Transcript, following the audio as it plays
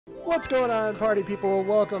What's going on, party people?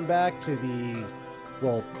 Welcome back to the,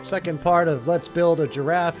 well, second part of Let's Build a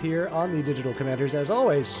Giraffe here on the Digital Commanders. As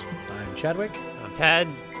always, I'm Chadwick. I'm Ted.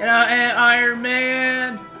 And Iron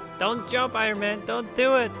Man! Don't jump, Iron Man. Don't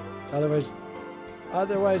do it.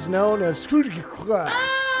 Otherwise known as...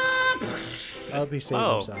 I'll be saving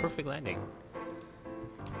himself. Perfect landing.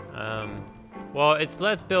 Well, it's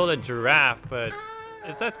Let's Build a Giraffe, but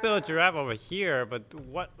it's Let's Build a Giraffe over here, but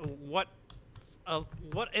what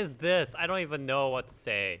is this? I don't even know what to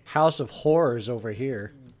say. House of Horrors over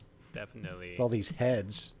here. Definitely. With all these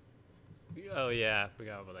heads. Oh yeah, I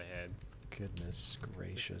forgot about the heads. Goodness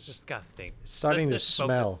gracious. It's disgusting. It's starting to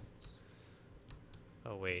smell. Focus.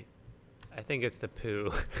 Oh wait, I think it's the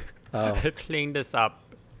poo. Oh. Clean this up.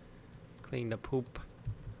 Clean the poop.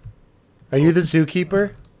 Are you the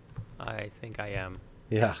zookeeper? I think I am.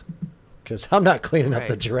 Yeah. Because I'm not cleaning up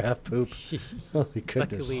the giraffe poop. Holy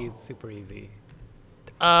goodness. Luckily, it's super easy.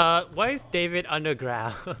 Why is David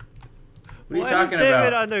underground? What are you talking Why is David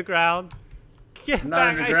about? underground? Get I'm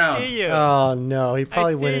back, not underground. I see you. Oh no, he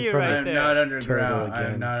probably went in from right I'm there. not turtle underground.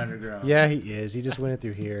 again. I'm not underground. Yeah, he is. He just went in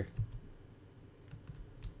through here.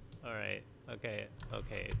 Alright, okay,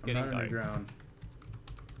 it's I'm getting not dark. underground.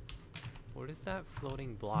 What is that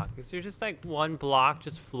floating block? Is there just like one block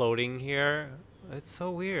just floating here? It's so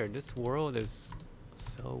weird. This world is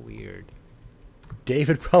so weird.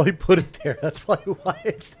 David probably put it there. That's probably why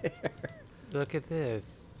it's there. Look at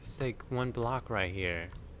this. Just like one block right here.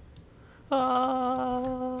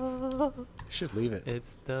 Ah! Should leave it.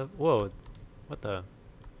 It's the... Whoa. What the...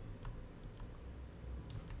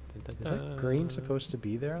 Is that green supposed to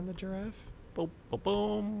be there on the giraffe? Boom, boom,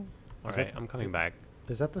 boom. Alright, I'm coming back.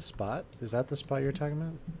 Is that the spot? Is that the spot you're talking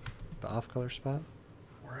about? The off-color spot?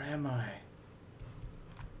 Where am I?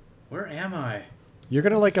 Where am I? You're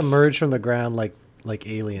gonna like emerge from the ground like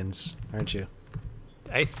aliens, aren't you?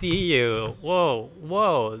 I see you. Whoa,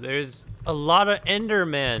 whoa. There's a lot of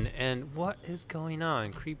Endermen. And what is going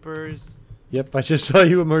on? Creepers? Yep, I just saw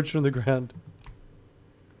you emerge from the ground.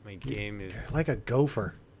 My game is... You're like a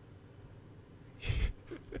gopher.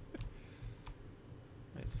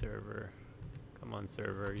 My server. Come on,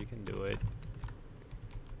 server. You can do it.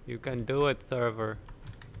 You can do it, server.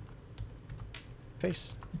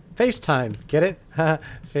 FaceTime. Get it?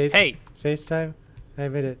 Hey! FaceTime? I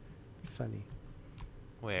made it funny.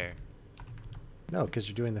 Where? No, because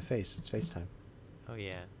you're doing the face. It's FaceTime. Oh,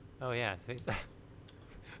 yeah. Oh, yeah. It's FaceTime.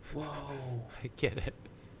 Whoa. I get it.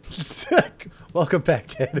 Welcome back,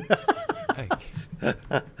 Ted. Okay.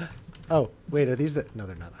 Oh, wait. Are these the... No,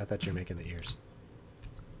 they're not. I thought you were making the ears.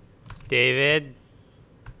 David?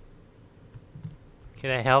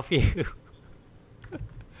 Can I help you?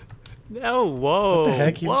 No, whoa. What the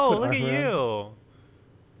heck? You just whoa, put look at armor on? you.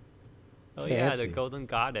 Oh, yeah, Fancy. the golden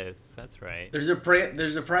goddess. That's right. There's a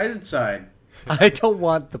prize inside. I don't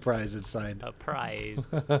want the prize inside. A prize.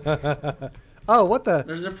 Oh, what the...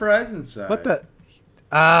 There's a prize inside. What the...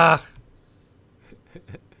 Ah.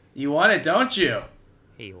 You want it, don't you?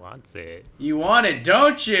 He wants it. You want it,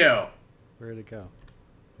 don't you? Where'd it go?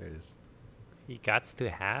 There it is. He gots to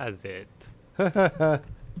has it.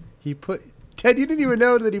 He put... Ted, you didn't even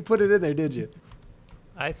know that he put it in there, did you?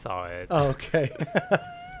 I saw it. Oh, okay.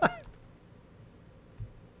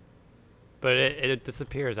 But it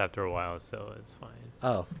disappears after a while, so it's fine.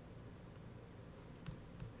 Oh.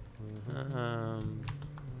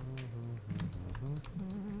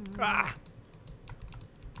 Ah!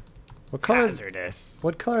 What color? Hazardous.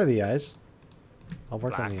 What color are the eyes? I'll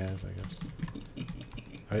work on Black. the eyes, I guess.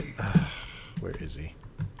 Right. Where is he?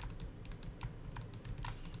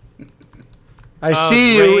 I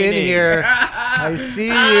see you in raining. here. I see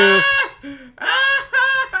you.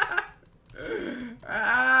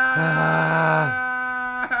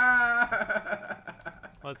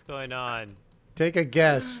 What's going on? Take a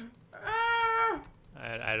guess.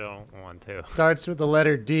 I don't want to. Starts with the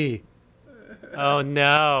letter D. Oh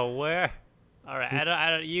no, where? All right, I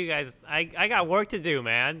don't. You guys, I got work to do,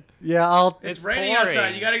 man. Yeah, It's raining pouring.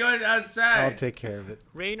 outside. You gotta go outside. I'll take care of it.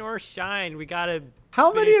 Rain or shine, we gotta.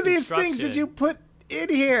 How many finish of these things did construction. you put in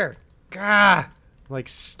here? Gah, like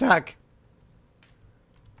stuck.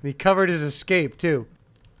 And he covered his escape too.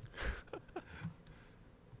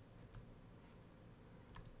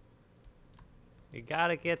 We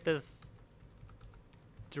gotta get this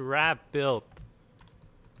giraffe built.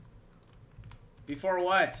 Before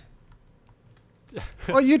what?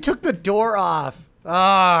 Oh, you took the door off.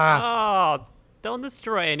 Ah. Oh, don't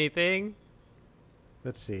destroy anything.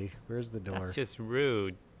 Let's see. Where's the door? That's just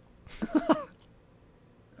rude.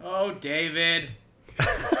 Oh, David.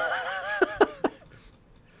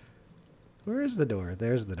 Where is the door?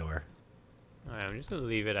 There's the door. Alright, I'm just gonna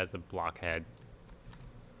leave it as a blockhead.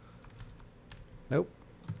 Nope.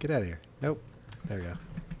 Get out of here. Nope. There we go.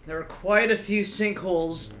 There are quite a few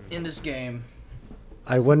sinkholes in this game.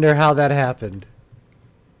 I wonder how that happened.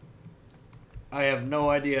 I have no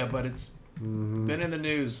idea, but it's been in the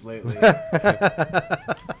news lately.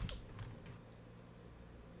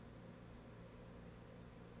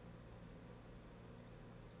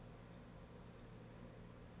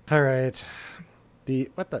 All right.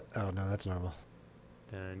 What the? Oh no, that's normal.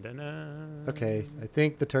 Dun, dun, dun. Okay, I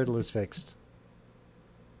think the turtle is fixed.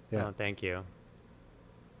 Yeah. Oh, thank you.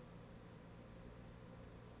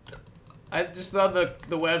 I just thought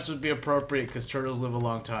the webs would be appropriate because turtles live a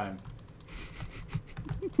long time.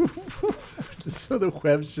 So the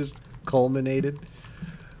web's just culminated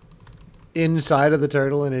inside of the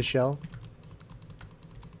turtle in his shell.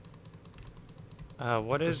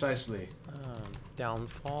 What is Precisely.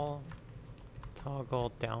 downfall?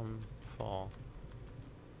 Toggle downfall.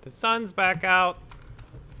 The sun's back out.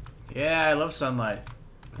 Yeah, I love sunlight.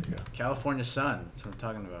 There you go. California sun. That's what I'm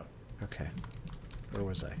talking about. Okay. Where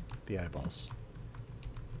was I? The eyeballs.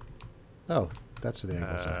 Oh, that's where the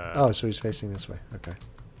eyeballs are. Oh, so he's facing this way. Okay.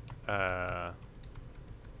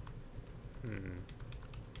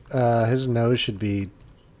 His nose should be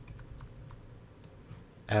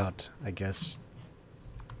out, I guess.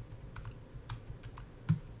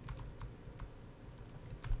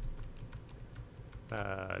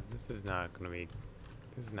 This is not gonna be.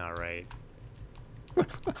 This is not right.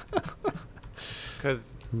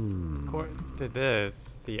 Because according to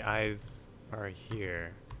this, the eyes are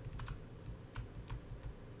here.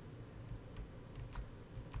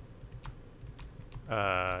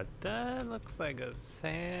 That looks like a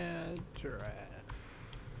sad giraffe.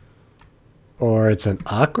 Or it's an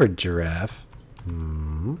awkward giraffe.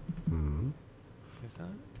 Is that?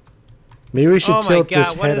 Maybe we should Oh my tilt god,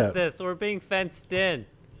 this what head is up. this? We're being fenced in.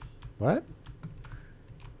 What?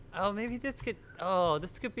 Oh, maybe this could. Oh,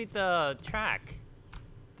 this could be the track.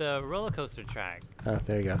 The roller coaster track. Oh,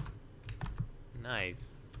 there you go.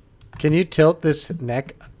 Nice. Can you tilt this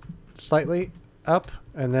neck slightly up,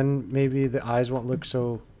 and then maybe the eyes won't look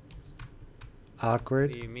so What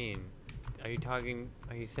awkward? do you mean? Are you talking?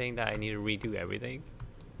 Are you saying that I need to redo everything?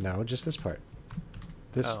 No, just this part.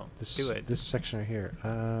 This Oh, this do it. this section right here.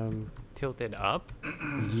 Tilt it up?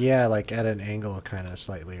 Yeah, like at an angle, kind of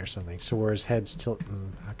slightly or something. So where his head's tilt.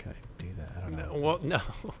 How can I do that? I don't know. No, well, no.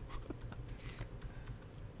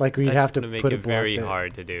 Like we'd That's have to gonna make put a it block very there.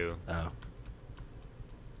 hard to do. Oh. I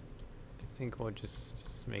think we'll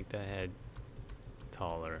just make the head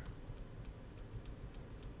taller.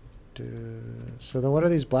 So then, what are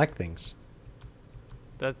these black things?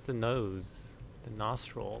 That's the nose, the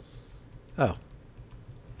nostrils. Oh.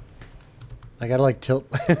 I gotta like tilt.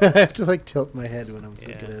 I have to like tilt my head when I'm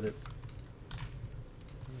looking at it.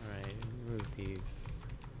 All right, move these.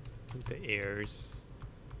 Move the ears.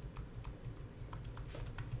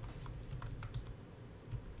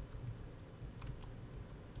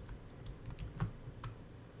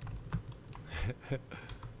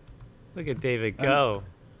 Look at David go.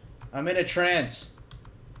 I'm in a trance.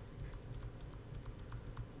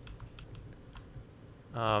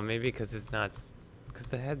 Maybe because it's not. Because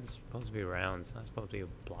the head's supposed to be round. It's not supposed to be a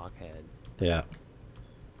blockhead. Yeah.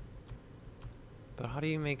 But how do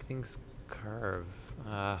you make things curve?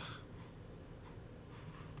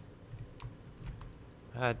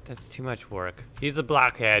 That's too much work. He's a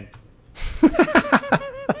blockhead.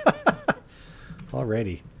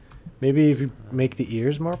 Alrighty. Maybe if you make the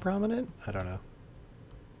ears more prominent? I don't know.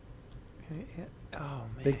 Oh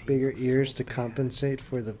man. Make he bigger looks ears so to bad. compensate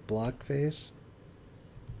for the block face?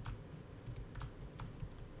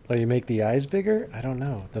 Oh, you make the eyes bigger? I don't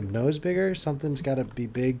know. The nose bigger? Something's got to be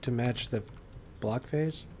big to match the block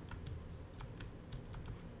face?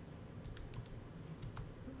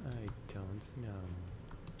 I don't know.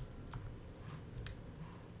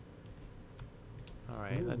 All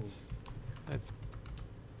right, let's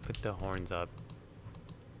put the horns up.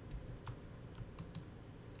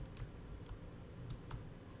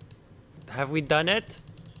 Have we done it?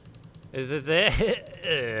 Is this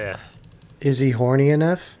it? Is he horny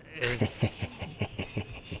enough?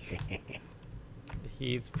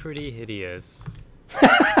 He's pretty hideous.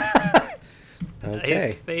 Okay.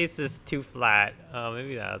 His face is too flat.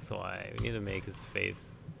 Maybe that's why. We need to make his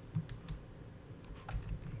face.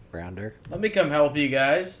 Rounder. Let me come help you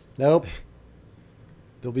guys. Nope.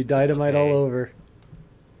 There'll be dynamite all Okay. over.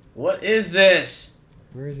 What is this?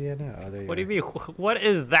 Where is he at now? Oh, there you What do are. you mean? What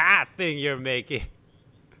is that thing you're making?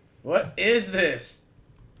 What is this?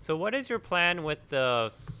 So what is your plan with the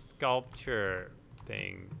sculpture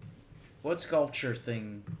thing? What sculpture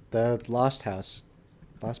thing? The Lost House.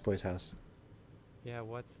 Lost Boy's house. Yeah,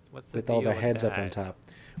 what's the With all deal the heads up on that? top.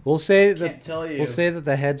 We'll say Can't tell you. we'll say that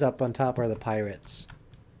the heads up on top are the pirates.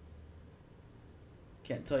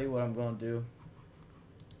 Can't tell you what I'm gonna do.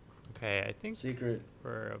 Okay, I think Secret.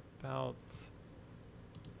 we're about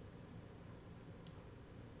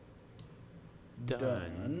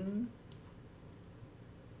done.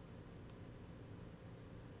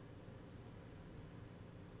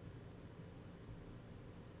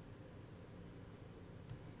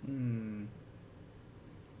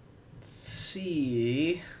 Let's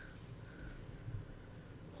see.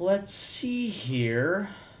 Let's see here.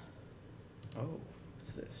 Oh,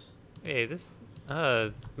 what's this? Hey, this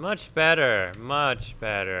is much better. Much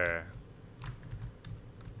better.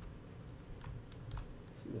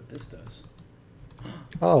 Let's see what this does.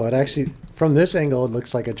 Oh, it actually, from this angle, it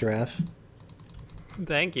looks like a giraffe.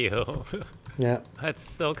 Thank you. Yeah. That's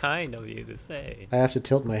so kind of you to say. I have to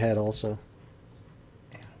tilt my head also.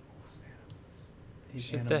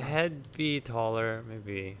 Should the head be taller?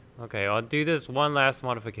 Maybe. Okay, I'll do this one last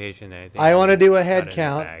modification. I think I want to do a got it head in the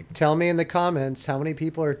count. bag. Tell me in the comments how many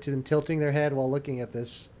people are tilting their head while looking at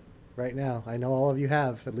this right now. I know all of you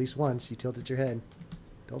have, at least once. You tilted your head.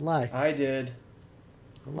 Don't lie. I did.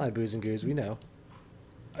 Don't lie, Booze and Goose. We know.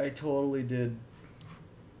 I totally did.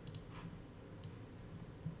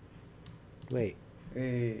 Wait,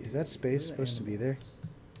 Hey, is that space where are the supposed to be there? animals?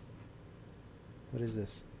 What is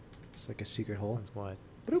this? It's like a secret hole. That's what?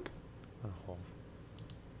 Bloop. A hole.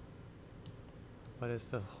 What is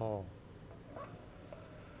the hole?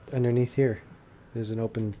 Underneath here, there's an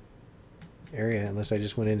open area, unless I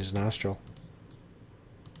just went in his nostril.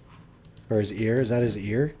 Or his ear. Is that his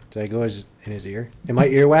ear? Did I go in his ear? Am I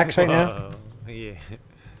earwax right now? Whoa, yeah.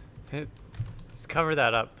 Just cover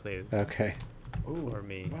that up, please. Okay. Ooh, For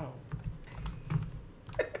me. Wow.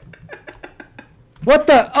 What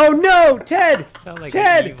the? Oh no, Ted! Sound like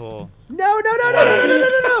Ted! an evil. No, no, no, no, no, no, no, no,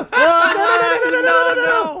 no!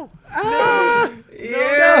 No! Ah!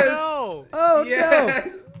 Yes! No! Oh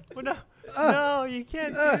Yes! Oh, no! No, you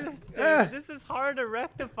can't do this. Dude. This is hard to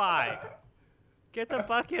rectify. Get the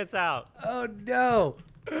buckets out. Oh no!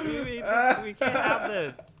 We can't have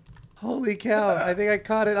this. Holy cow! I think I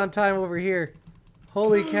caught it on time over here.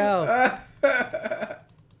 Holy cow!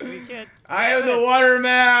 We can't. I am the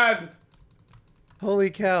waterman! Holy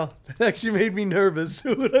cow! That actually made me nervous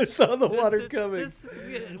when I saw the water coming.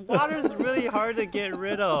 Water's really hard to get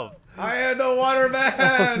rid of. I am the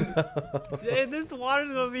waterman! And this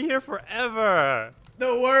water's gonna be here forever.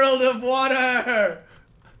 The world of water!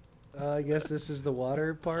 I guess this is the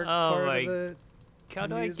water part. Oh part my- of the. How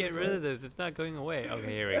do I Music get rid part. of this? It's not going away.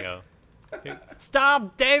 Okay, here we go.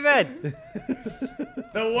 Stop, David!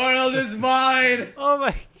 The world is mine! Oh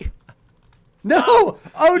my god. No!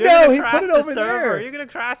 Oh You're no! gonna He crash put it the over server. there. You're gonna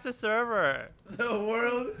crash the server. The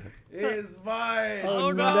world is mine!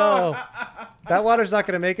 Oh no. no! That water's not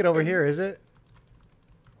gonna make it over here, is it?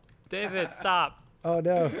 David, stop. Oh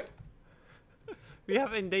no! We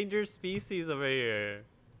have endangered species over here.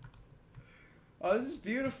 Oh, this is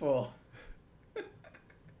beautiful.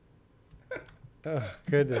 Oh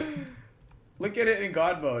goodness! Look at it in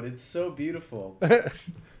God mode. It's so beautiful.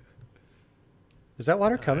 Is that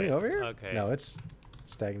water coming Alright, over here? okay. No, it's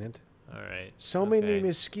stagnant. All right. So many okay.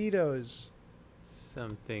 mosquitoes.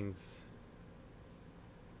 Some things.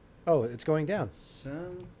 Oh, it's going down.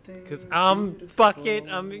 Something. Cause bucket.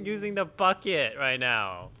 I'm using the bucket right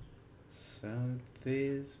now.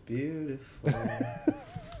 Something's beautiful.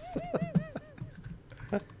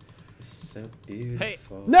 So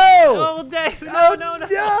beautiful. No! Oh, Dave! No, Oh, no, no!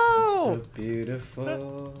 no! So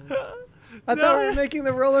beautiful. I thought we were making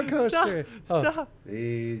the roller coaster. Stop!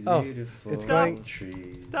 These Oh, beautiful it's going-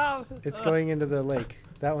 trees. Stop! It's going into the lake.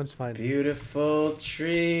 That one's fine. Beautiful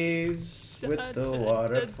trees with the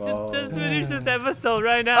waterfall. Just finish this episode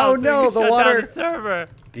right now. Oh, so no, we can the shut water- down the server.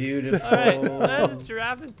 Beautiful. All right, this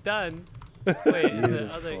giraffe is done. Wait, is the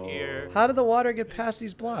other Beautiful. ear? How did the water get past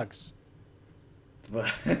these blocks?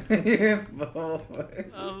 Oh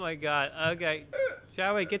my god. Okay.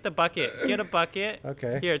 Chadwick, get the bucket. Get a bucket.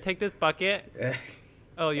 Okay. Here, take this bucket.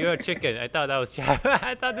 Oh, you're a chicken. I thought that was Chadwick.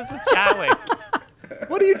 I thought this was Chadwick.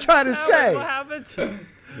 What are you trying to Chadwick, say? What happened to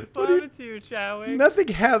What happened to you, Chadwick? Nothing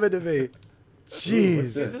happened to me. What's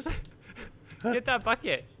Jeez. this? Get that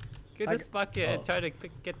bucket. Get I this bucket and try to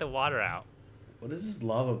get the water out. What does this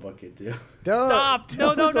lava bucket do? Don't, Stop!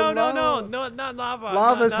 No, no, don't no, no, no, lava. no, not lava.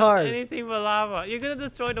 Lava's not hard. Anything but lava. You're gonna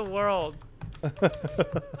destroy the world.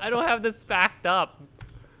 I don't have this backed up.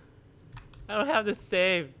 I don't have this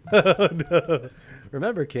saved. Oh, no.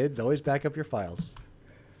 Remember, kids, always back up your files.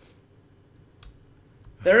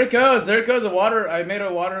 There it goes. There it goes. The water. I made a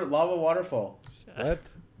lava waterfall. What?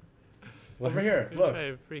 Over here. You're Look.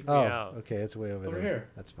 trying to freak me Oh, out. okay, it's way over there. Over here.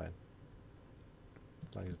 That's fine.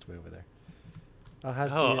 As long as it's way over there. Oh,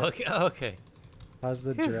 how's Oh, the okay. Okay. how's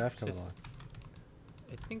the giraffe coming Just- along?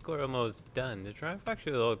 I think we're almost done. The giraffe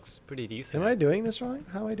actually looks pretty decent. Am I doing this wrong?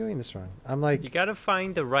 How am I doing this wrong? I'm like, You gotta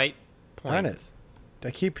find the right point. darn it.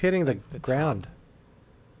 I keep hitting the Like the top. ground.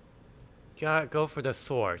 You gotta go for the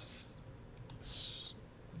source.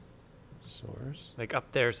 Source? Like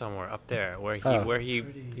up there somewhere. Up there. Where he, Oh.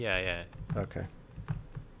 Pretty. yeah. Okay.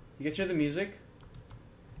 You guys hear the music?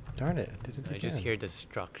 Darn it, I did it I again. just hear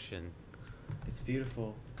destruction. It's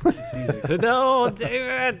beautiful. This music. No,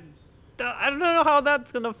 David! I don't know how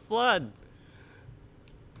that's gonna flood.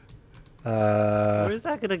 Where's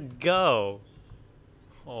that gonna go?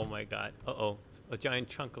 Oh my god. Uh-oh. A giant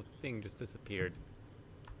chunk of thing just disappeared.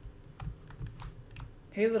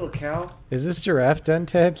 Hey, little cow. Is this giraffe done,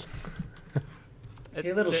 Ted?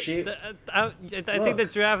 Hey, little sheep. I think the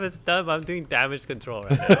Look. giraffe is done, but I'm doing damage control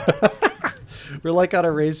right now. We're like on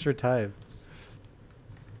a race for time.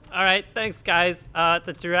 Alright, thanks guys.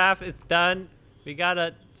 The giraffe is done. We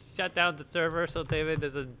gotta shut down the server so David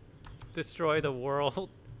doesn't destroy the world.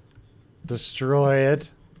 Destroy it.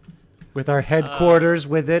 With our headquarters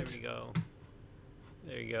with it. There we go.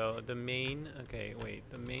 There you go. The main. Okay, wait.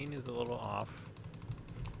 The main is a little off.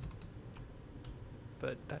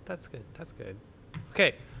 But that's good. That's good.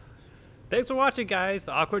 Okay. Thanks for watching, guys.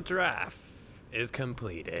 The Awkward Giraffe is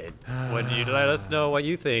completed. What do you let us know what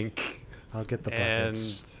you think? I'll get the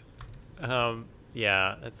buckets. And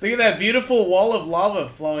yeah. That's, Look at that beautiful wall of lava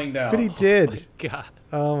flowing down. But he did. God.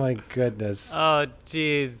 Oh my goodness. Oh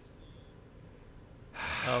jeez.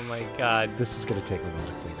 Oh my God. This is gonna take a while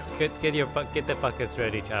to clean up. Get the buckets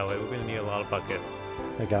ready, Chadwick. We're gonna need a lot of buckets.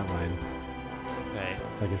 I got mine. Okay.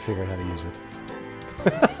 If I can figure out how to use it.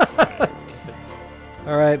 This-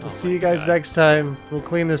 All right, we'll Oh see my you guys God. next time. We'll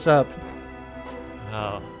clean this up.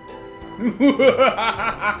 Oh.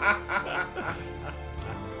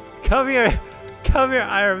 Come here,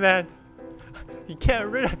 Iron Man. You can't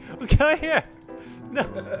rid of. Come here. No.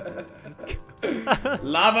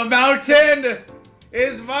 Lava mountain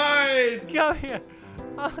is mine. Come here.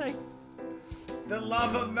 Oh my. The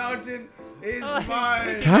lava mountain is Oh,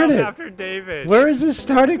 mine. Darn picking it. up after David. Where is this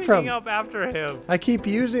starting Picking from? up after him. I keep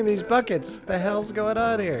using these buckets. What the hell's going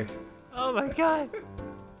on here? Oh my God.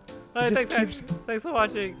 All right, just thanks, guys. Thanks for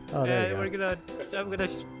watching. Oh, there you and go. I'm gonna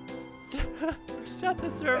shut the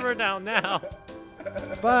server down now.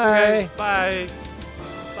 Bye. Okay, bye.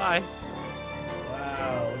 Bye.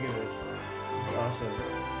 Wow, look at this. It's awesome.